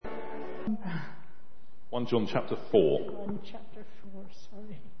1 John chapter 4. 1 chapter 4,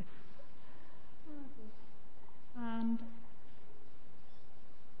 sorry.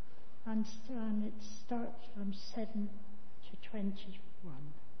 And it starts from 7 to 21.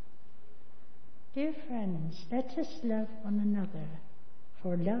 Dear friends, let us love one another,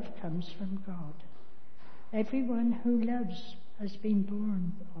 for love comes from God. Everyone who loves has been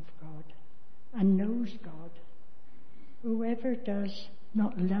born of God and knows God. Whoever does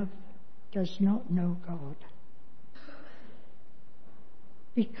not love does not know God,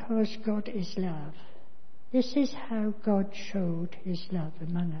 because God is love. This is how God showed his love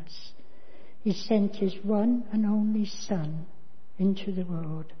among us. He sent his one and only Son into the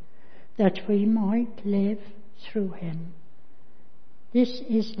world, that we might live through him. This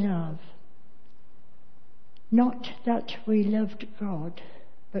is love. Not that we loved God,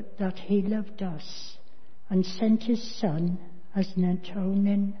 but that he loved us and sent his Son as an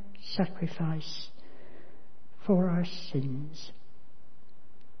atoning sacrifice for our sins.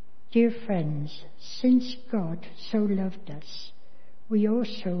 Dear friends, since God so loved us, we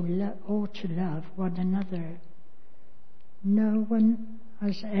also ought to love one another. No one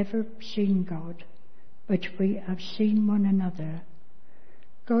has ever seen God, but we have seen one another.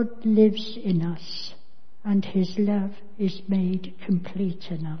 God lives in us, and his love is made complete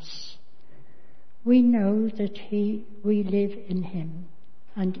in us. We know that we live in him,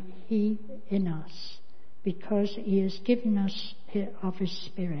 and he in us, because he has given us of his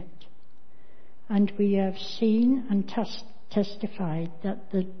Spirit. And we have seen and testified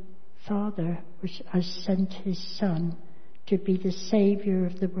that the Father has sent his Son to be the Saviour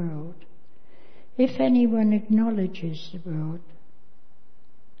of the world. If anyone acknowledges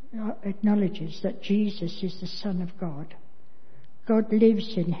that Jesus is the Son of God, God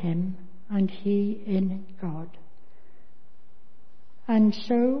lives in him and he in God. And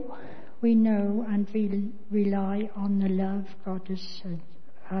so we know and we rely on the love God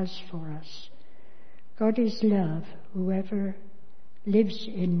has for us. God is love. Whoever lives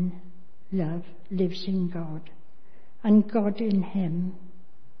in love lives in God, and God in him.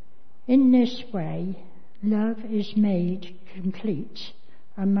 In this way, love is made complete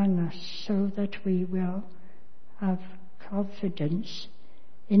among us, so that we will have confidence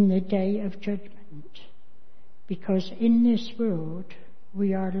in the day of judgment, because in this world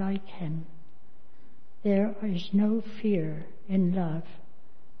we are like him. There is no fear in love,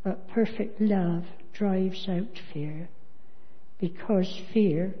 but perfect love drives out fear, because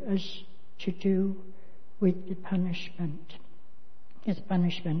fear has to do with the punishment.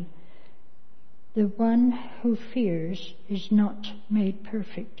 The one who fears is not made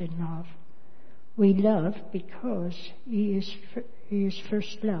perfect in love. We love because he has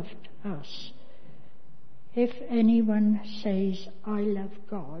first loved us. If anyone says, I love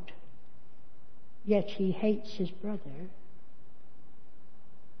God, yet he hates his brother,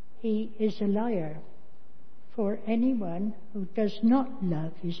 he is a liar. For anyone who does not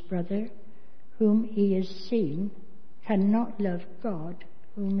love his brother, whom he has seen, cannot love God,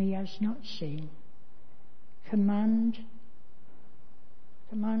 whom he has not seen.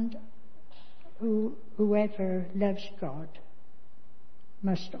 Whoever loves God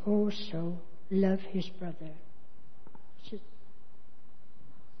must also love his brother. This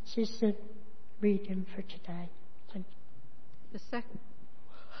is the reading for today. Thank you.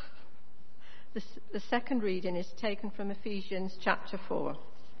 The second reading is taken from Ephesians chapter 4.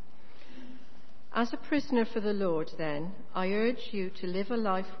 As a prisoner for the Lord, then, I urge you to live a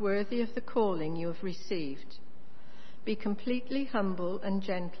life worthy of the calling you have received. Be completely humble and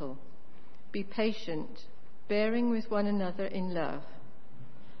gentle. Be patient, bearing with one another in love.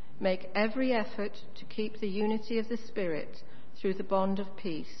 Make every effort to keep the unity of the Spirit through the bond of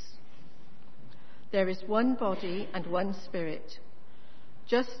peace. There is one body and one Spirit.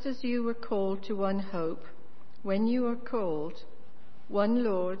 Just as you were called to one hope, when you were called, one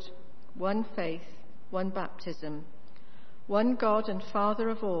Lord, one faith, one baptism, one God and Father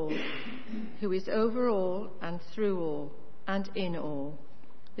of all, who is over all and through all and in all.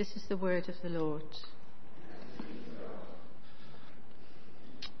 This is the word of the Lord.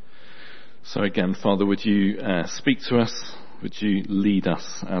 So again, Father, would you speak to us? Would you lead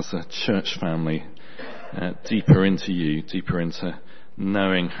us as a church family deeper into you, deeper into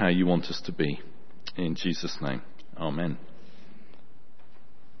knowing how you want us to be? In Jesus' name, amen.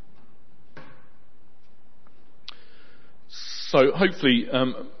 So hopefully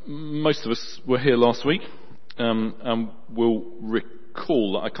most of us were here last week and will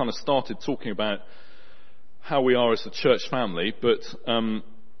recall that I kind of started talking about how we are as a church family, but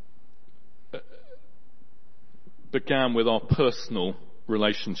began with our personal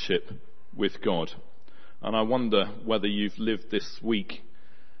relationship with God. And I wonder whether you've lived this week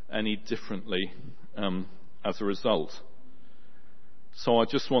any differently as a result. So I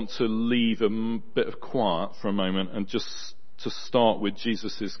just want to leave a bit of quiet for a moment and just to start with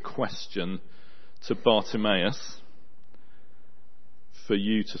Jesus' question to Bartimaeus, for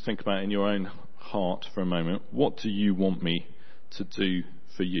you to think about in your own heart for a moment. What do you want me to do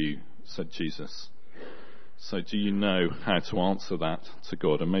for you? Said Jesus. So do you know how to answer that to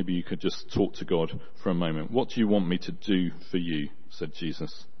God? And maybe you could just talk to God for a moment. What do you want me to do for you? Said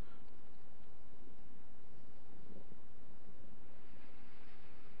Jesus.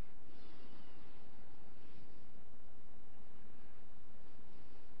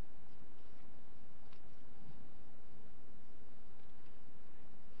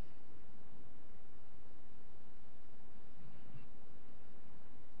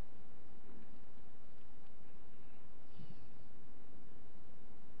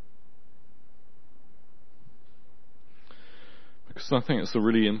 Because I think it's a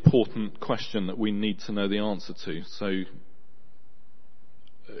really important question that we need to know the answer to. So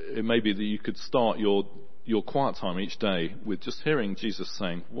it may be that you could start your quiet time each day with just hearing Jesus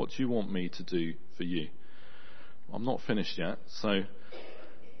saying, what do you want me to do for you? I'm not finished yet. So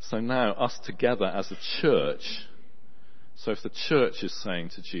now us together as a church, so if the church is saying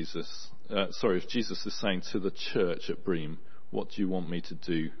to Jesus, if Jesus is saying to the church at Bream, what do you want me to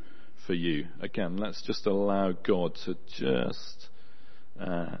do for you? Again, let's just allow God to just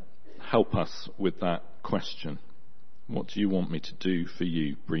help us with that question. What do you want me to do for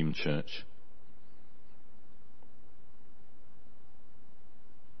you, Bream Church?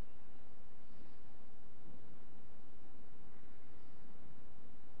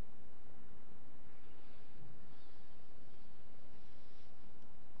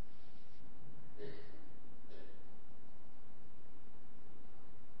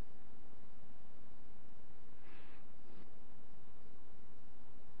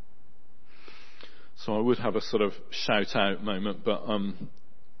 So I would have a sort of shout out moment, but I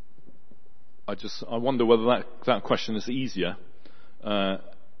wonder whether that question is easier or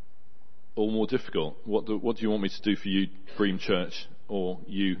more difficult. What do you want me to do for you, Bream Church, or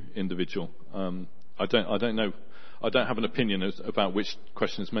you individual? I don't know. I don't have an opinion about which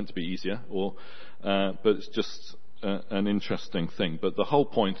question is meant to be easier, but it's just an interesting thing. But the whole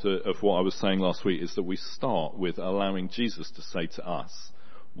point of what I was saying last week is that we start with allowing Jesus to say to us,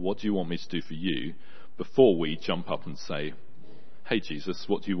 what do you want me to do for you? Before we jump up and say, hey Jesus,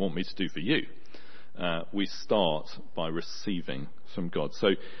 what do you want me to do for you? We start by receiving from God. So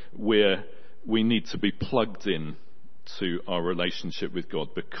we need to be plugged in to our relationship with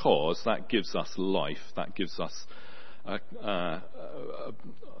God, because that gives us life. That gives us the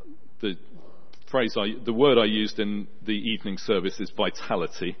word I used in the evening service is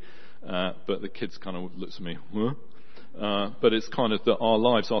vitality, but the kids kind of looked at me, huh? But it's kind of that our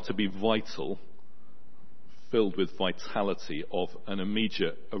lives are to be vital, filled with vitality of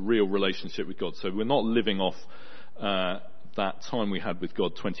a real relationship with God. So we're not living off that time we had with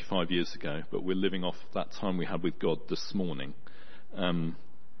God 25 years ago, but we're living off that time we had with God this morning. And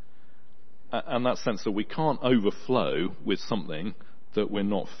that sense that we can't overflow with something that we're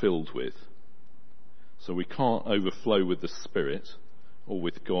not filled with. So we can't overflow with the Spirit or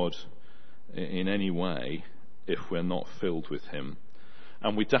with God in any way if we're not filled with Him.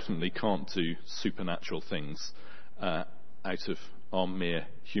 And we definitely can't do supernatural things out of our mere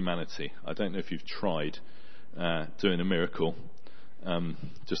humanity. I don't know if you've tried doing a miracle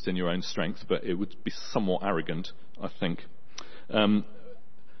just in your own strength, but it would be somewhat arrogant, I think.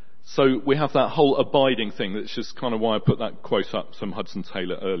 So we have that whole abiding thing. That's just kind of why I put that quote up from Hudson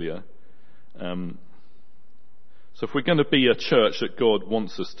Taylor earlier. So if we're going to be a church that God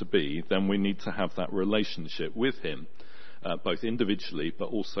wants us to be, then we need to have that relationship with Him, both individually but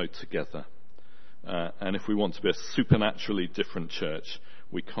also together. And if we want to be a supernaturally different church,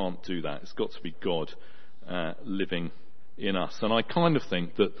 we can't do that. It's got to be God living in us. And I kind of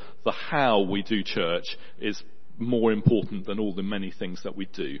think that the how we do church is more important than all the many things that we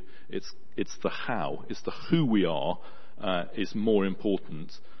do. It's the how. It's the who we are is more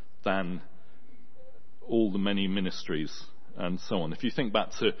important than all the many ministries and so on. If you think back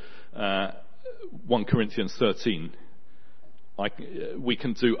to 1 Corinthians 13, we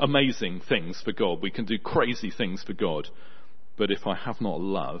can do amazing things for God. We can do crazy things for God. But if I have not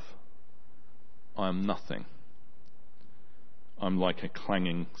love, I am nothing. I'm like a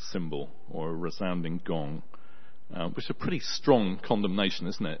clanging cymbal or a resounding gong, which is a pretty strong condemnation,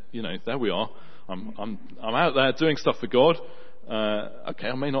 isn't it? You know, there we are. I'm out there doing stuff for God. Okay,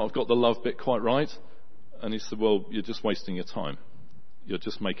 I may not have got the love bit quite right. And he said, well, you're just wasting your time. you're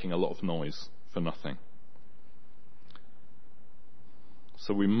just making a lot of noise for nothing.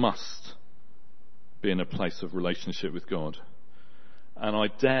 So we must be in a place of relationship with God. And I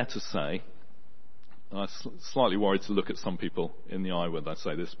dare to say, I'm slightly worried to look at some people in the eye when I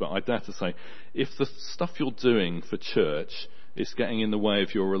say this, but I dare to say, if the stuff you're doing for church is getting in the way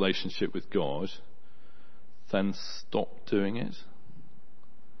of your relationship with God, then stop doing it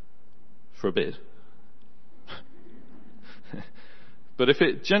for a bit. But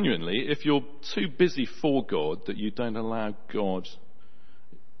if you're too busy for God that you don't allow God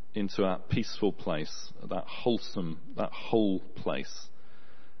into that peaceful place, that wholesome, that whole place,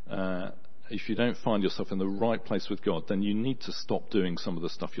 if you don't find yourself in the right place with God, then you need to stop doing some of the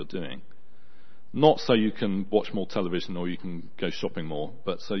stuff you're doing. Not so you can watch more television or you can go shopping more,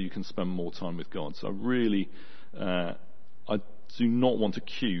 but so you can spend more time with God. So really, I do not want a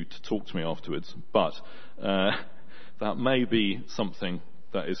queue to talk to me afterwards, but that may be something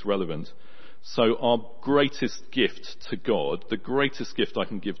that is relevant. So our greatest gift to God, the greatest gift I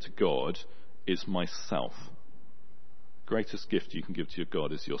can give to God is myself. Greatest gift you can give to your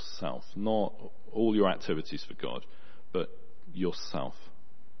God is yourself. Not all your activities for God, but yourself.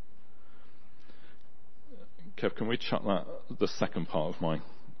 Kev, can we chuck the second part of my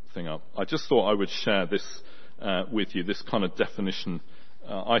thing up? I just thought I would share this with you, this kind of definition.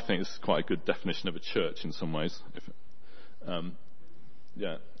 I think this is quite a good definition of a church in some ways.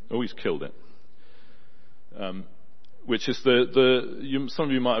 Always killed it. Which is some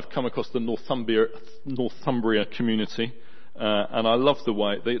of you might have come across the Northumbria community, and I love the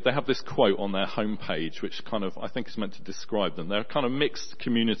way they have this quote on their homepage, which kind of I think is meant to describe them. They're a kind of mixed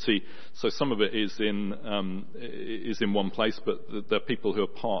community, so some of it is in one place, but they're people who are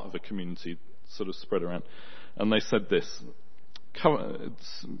part of a community, sort of spread around. And they said this,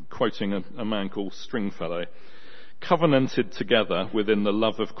 quoting a man called Stringfellow: "Covenanted together within the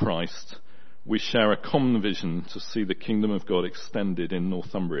love of Christ, we share a common vision to see the kingdom of God extended in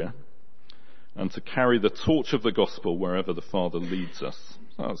Northumbria and to carry the torch of the gospel wherever the Father leads us."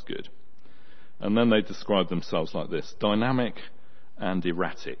 That was good. And then they describe themselves like this: dynamic and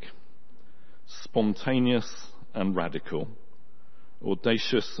erratic, spontaneous and radical,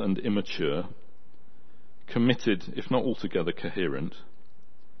 audacious and immature, committed if not altogether coherent,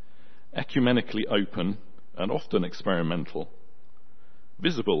 ecumenically open and often experimental,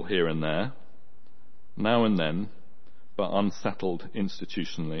 visible here and there, now and then, but unsettled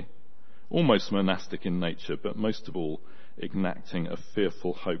institutionally, almost monastic in nature, but most of all enacting a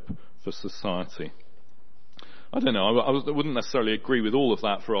fearful hope for society. I don't know, I wouldn't necessarily agree with all of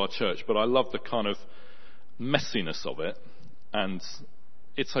that for our church, but I love the kind of messiness of it, and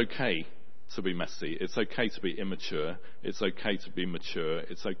it's okay to be messy, it's okay to be immature, it's okay to be mature,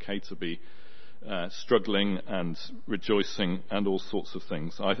 it's okay to be struggling and rejoicing and all sorts of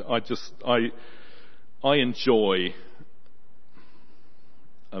things. I enjoy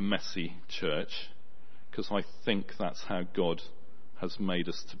a messy church because I think that's how God has made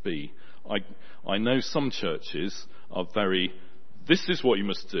us to be. I know some churches are very, this is what you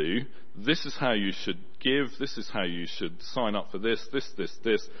must do, this is how you should give, this is how you should sign up for this,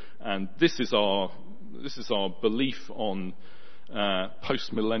 and this is our belief on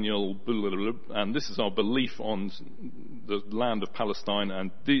post-millennial, and this is our belief on the land of Palestine,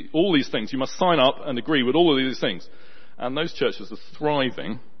 and all these things. You must sign up and agree with all of these things. And those churches are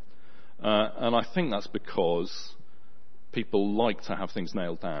thriving, and I think that's because people like to have things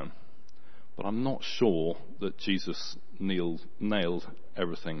nailed down. But I'm not sure that Jesus nailed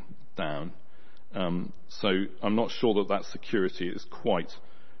everything down. So I'm not sure that security is quite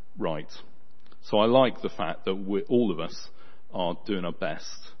right. So I like the fact that all of us are doing our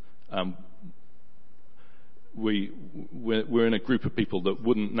best. We're in a group of people that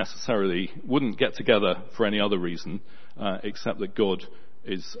wouldn't get together for any other reason except that God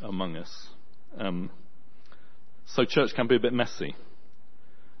is among us. So church can be a bit messy,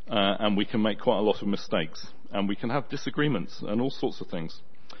 and we can make quite a lot of mistakes, and we can have disagreements and all sorts of things.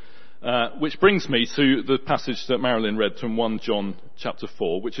 Which brings me to the passage that Marilyn read from 1 John chapter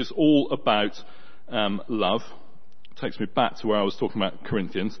 4, which is all about love. Takes me back to where I was talking about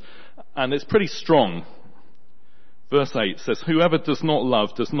Corinthians, and it's pretty strong. Verse 8 says, "Whoever does not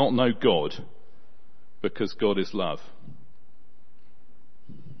love does not know God, because God is love."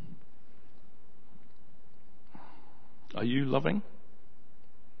 Are you loving?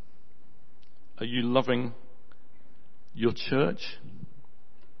 Are you loving your church?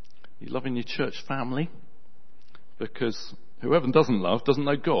 Are you loving your church family? Because whoever doesn't love doesn't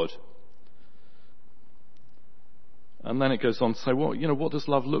know God. And then it goes on to say, well, what does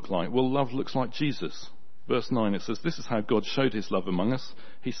love look like? Well, love looks like Jesus. Verse 9, it says, "This is how God showed his love among us.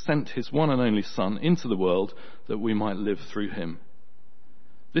 He sent his one and only Son into the world that we might live through him."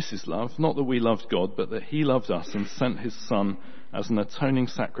 This is love, not that we loved God, but that he loved us and sent his Son as an atoning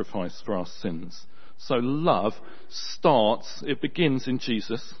sacrifice for our sins. So love it begins in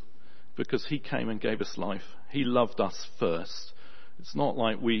Jesus, because he came and gave us life. He loved us first. It's not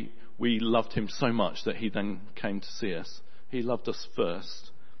like we loved him so much that he then came to see us. He loved us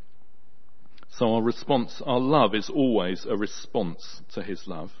first. So our love is always a response to his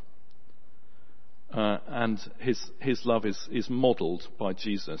love. And his love is modelled by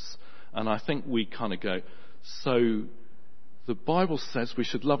Jesus. And I think we kind of go, so the Bible says we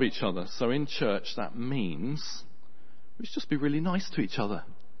should love each other. So in church, that means we should just be really nice to each other.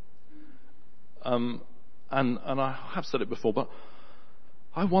 And I have said it before, but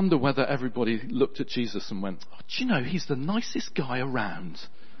I wonder whether everybody looked at Jesus and went, "Oh, do you know, he's the nicest guy around."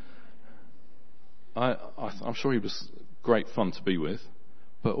 I'm sure he was great fun to be with,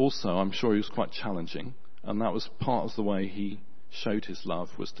 but also I'm sure he was quite challenging, and that was part of the way he showed his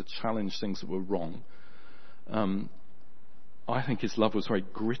love, was to challenge things that were wrong. I think his love was very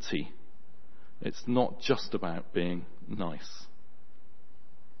gritty. It's not just about being nice.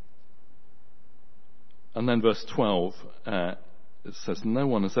 And then verse 12, it says, "No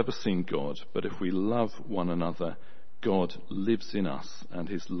one has ever seen God, but if we love one another, God lives in us and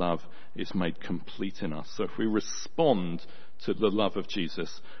his love is made complete in us." So if we respond to the love of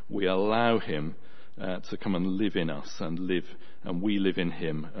Jesus, we allow him to come and live in us and we live in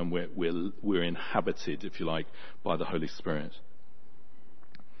him, and we're inhabited, if you like, by the Holy Spirit.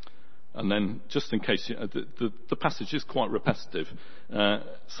 And then, just in case, the passage is quite repetitive.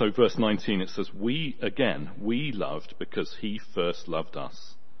 So verse 19, it says, we loved because he first loved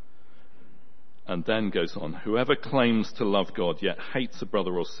us. And then goes on, "Whoever claims to love God yet hates a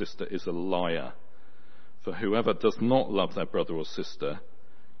brother or sister is a liar. For whoever does not love their brother or sister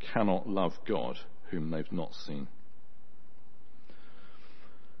cannot love God, whom they've not seen."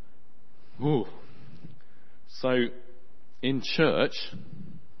 Ooh. So, in church,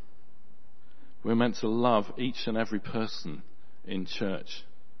 we're meant to love each and every person in church,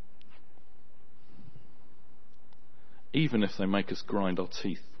 even if they make us grind our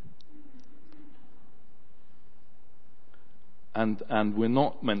teeth. And we're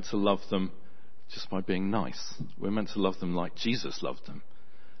not meant to love them just by being nice. We're meant to love them like Jesus loves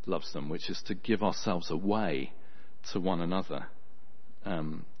them, which is to give ourselves away to one another.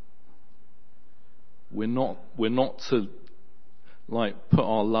 We're not to put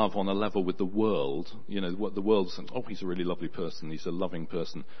our love on a level with the world. You know, what the world says, "Oh, he's a really lovely person, he's a loving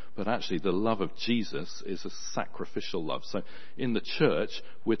person." But actually the love of Jesus is a sacrificial love. So in the church,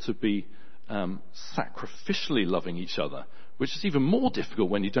 we're to be sacrificially loving each other, which is even more difficult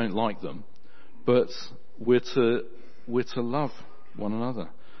when you don't like them. But we're to love one another.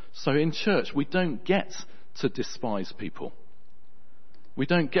 So in church, we don't get to despise people. We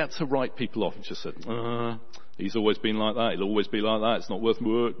don't get to write people off and just say, "He's always been like that, he'll always be like that, it's not worth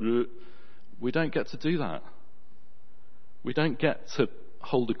work." We don't get to do that. We don't get to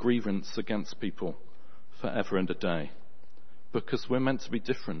hold a grievance against people forever and a day, because we're meant to be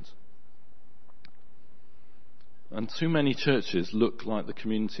different. And too many churches look like the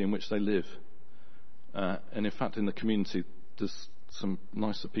community in which they live. And in fact, in the community, there's some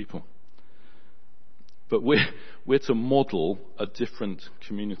nicer people. But we're to model a different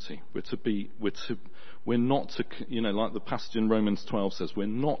community. We're not to, like the passage in Romans 12 says, we're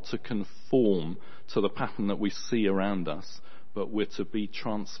not to conform to the pattern that we see around us, but we're to be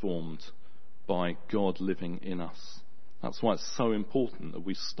transformed by God living in us. That's why it's so important that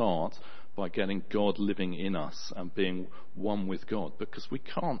we start by getting God living in us and being one with God, because we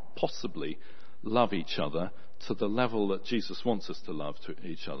can't possibly love each other to the level that Jesus wants us to love to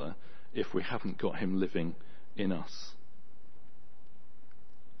each other if we haven't got him living in us.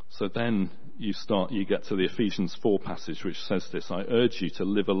 So then you get to the Ephesians 4 passage, which says this: "I urge you to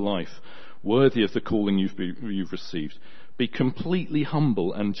live a life worthy of the calling you've received. Be completely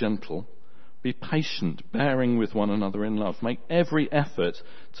humble and gentle. Be patient, bearing with one another in love. Make every effort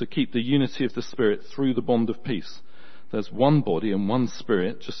to keep the unity of the Spirit through the bond of peace. There's one body and one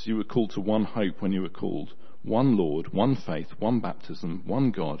Spirit, just as you were called to one hope when you were called. One Lord, one faith, one baptism, one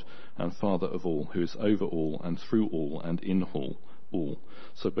God and Father of all, who is over all and through all and in all.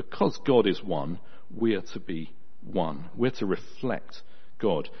 So because God is one, we are to be one. We're to reflect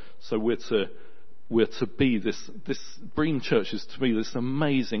God. So we're to be this Bream Church is to be this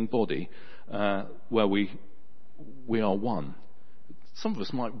amazing body where we are one. Some of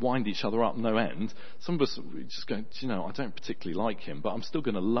us might wind each other up no end. Some of us just go, I don't particularly like him, but I'm still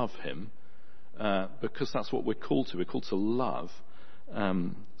going to love him. because that's what we're called to. We're called to love.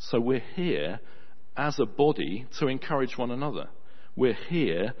 So we're here as a body to encourage one another. We're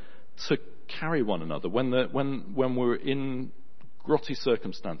here to carry one another. When we're in grotty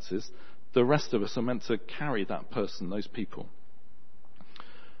circumstances, the rest of us are meant to carry that person, those people.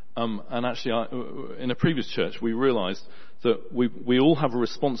 And actually, in a previous church, we realised that we all have a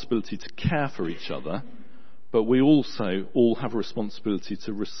responsibility to care for each other, but we also all have a responsibility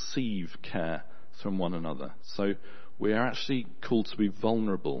to receive care from one another. So we are actually called to be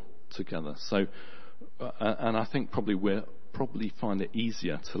vulnerable together. So, and I think we'll find it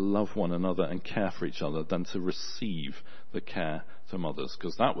easier to love one another and care for each other than to receive the care from others,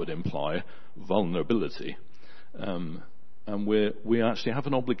 because that would imply vulnerability. And we actually have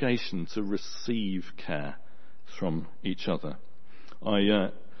an obligation to receive care from each other.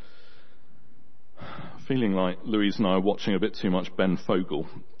 Feeling like Louise and I are watching a bit too much Ben Fogle,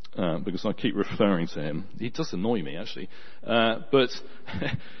 because I keep referring to him. He does annoy me, actually. But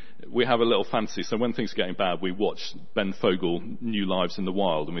we have a little fantasy. So when things are getting bad, we watch Ben Fogle, New Lives in the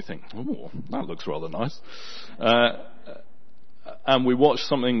Wild, and we think, oh, that looks rather nice. And we watched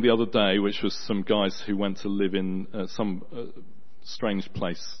something the other day, which was some guys who went to live in some strange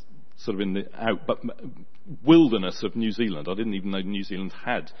place, sort of in the wilderness of New Zealand. I didn't even know New Zealand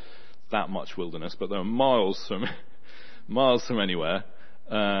had that much wilderness, but they were miles from anywhere,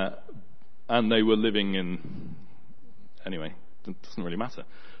 and they were living in. Anyway, it doesn't really matter.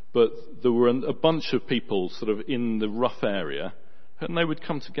 But there were a bunch of people sort of in the rough area. And they would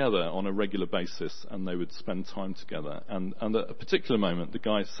come together on a regular basis and they would spend time together. And at a particular moment, the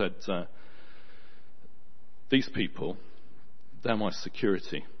guy said, these people, they're my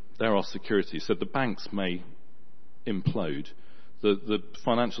security. They're our security. He said the banks may implode. The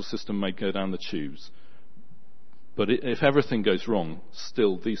financial system may go down the tubes. But if everything goes wrong,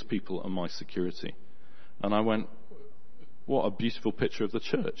 still these people are my security. And I went, what a beautiful picture of the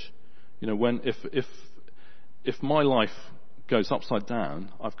church. You know, if my life goes upside down,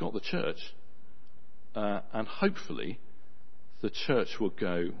 I've got the church, and hopefully the church will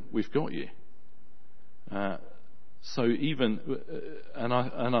go, we've got you. So even, and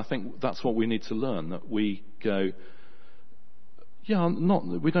I think that's what we need to learn, that we go,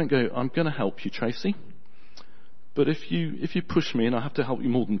 we don't go, I'm going to help you, Tracy, but if you push me and I have to help you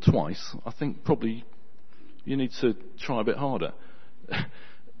more than twice, I think probably you need to try a bit harder.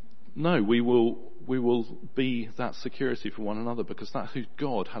 No, we will be that security for one another, because that's who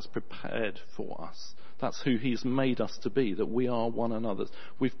God has prepared for us. That's who He's made us to be, that we are one another's.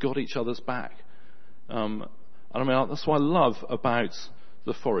 We've got each other's back. And I mean, that's what I love about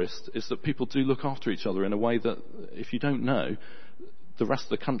the Forest, is that people do look after each other in a way that, if you don't know, the rest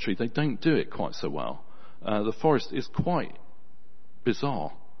of the country, they don't do it quite so well. The Forest is quite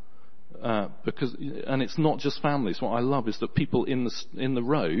bizarre. And it's not just families. What I love is that people in the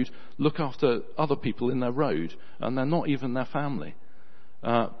road look after other people in their road, and they're not even their family.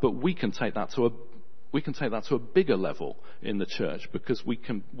 But we can take that to a bigger level in the church, because we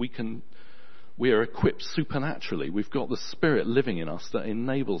are equipped supernaturally. We've got the Spirit living in us that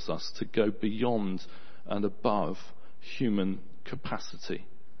enables us to go beyond and above human capacity,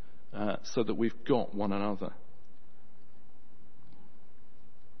 so that we've got one another.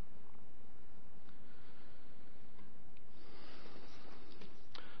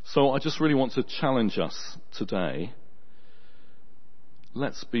 So I just really want to challenge us today.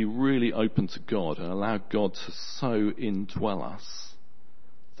 Let's be really open to God and allow God to so indwell us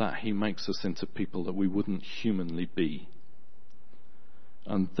that He makes us into people that we wouldn't humanly be.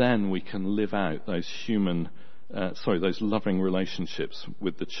 And then we can live out those those loving relationships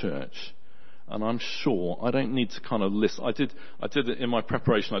with the church. And I'm sure I don't need to kind of list. I did it in my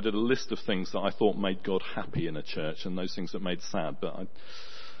preparation. I did a list of things that I thought made God happy in a church, and those things that made sad. But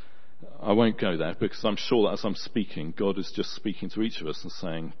I won't go there, because I'm sure that as I'm speaking, God is just speaking to each of us and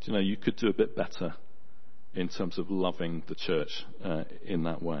saying, you could do a bit better in terms of loving the church in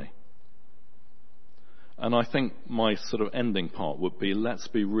that way. And I think my sort of ending part would be, let's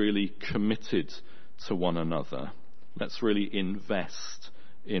be really committed to one another. Let's really invest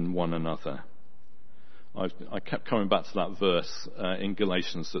in one another. I kept coming back to that verse in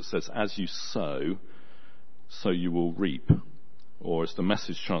Galatians that says, as you sow, so you will reap. Or as the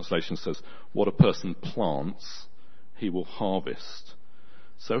Message translation says, what a person plants, he will harvest.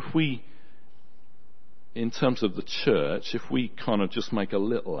 So if we, in terms of the church, if we kind of just make a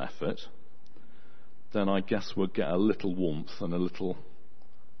little effort, then I guess we'll get a little warmth and a little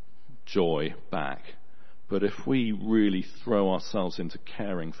joy back. But if we really throw ourselves into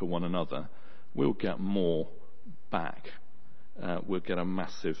caring for one another, we'll get more back. We'll get a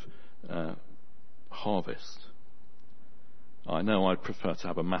massive harvest. I know I'd prefer to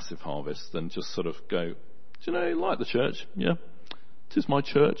have a massive harvest than just sort of go, do you know, like the church? Yeah, it is my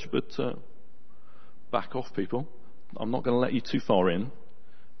church, but back off, people. I'm not going to let you too far in.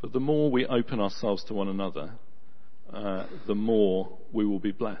 But the more we open ourselves to one another, the more we will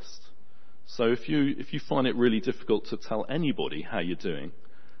be blessed. So if you find it really difficult to tell anybody how you're doing,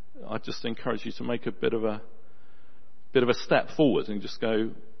 I just encourage you to make a bit of a step forward and just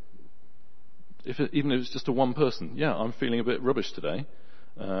go, even if it's just to one person, yeah, I'm feeling a bit rubbish today,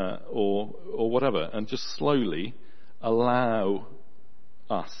 or whatever, and just slowly allow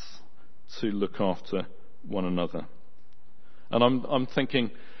us to look after one another. And I'm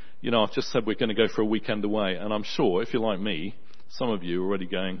thinking, I've just said we're going to go for a weekend away, and I'm sure if you're like me, some of you are already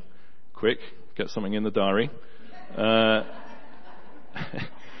going, quick, get something in the diary.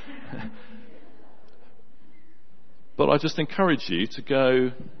 But I just encourage you to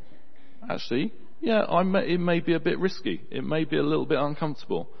go, actually, yeah, it may be a bit risky. It may be a little bit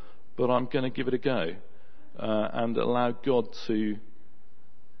uncomfortable, but I'm going to give it a go and allow God to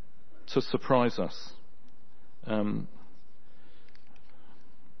surprise us.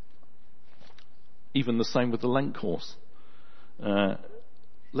 Even the same with the Lent course.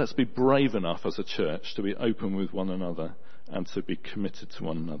 Let's be brave enough as a church to be open with one another and to be committed to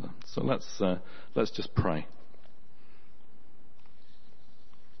one another. So let's just pray.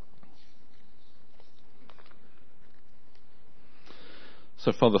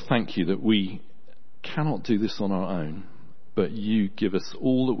 So, Father, thank you that we cannot do this on our own, but you give us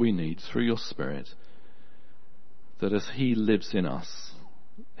all that we need through your Spirit, that as he lives in us,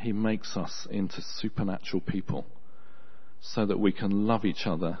 he makes us into supernatural people so that we can love each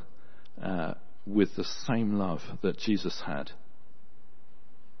other with the same love that Jesus had.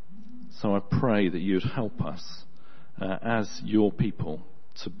 So I pray that you would help us as your people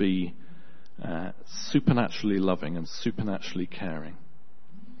to be supernaturally loving and supernaturally caring.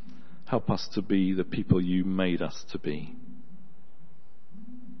 Help us to be the people you made us to be.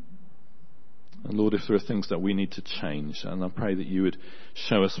 And Lord, if there are things that we need to change, and I pray that you would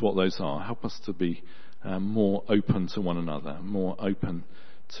show us what those are. Help us to be more open to one another, more open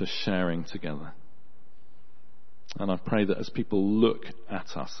to sharing together. And I pray that as people look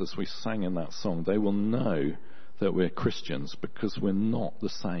at us, as we sang in that song, they will know that we're Christians because we're not the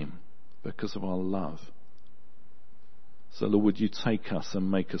same, because of our love. So Lord, would you take us and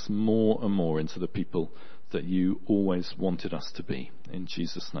make us more and more into the people that you always wanted us to be. In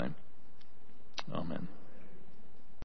Jesus' name. Amen.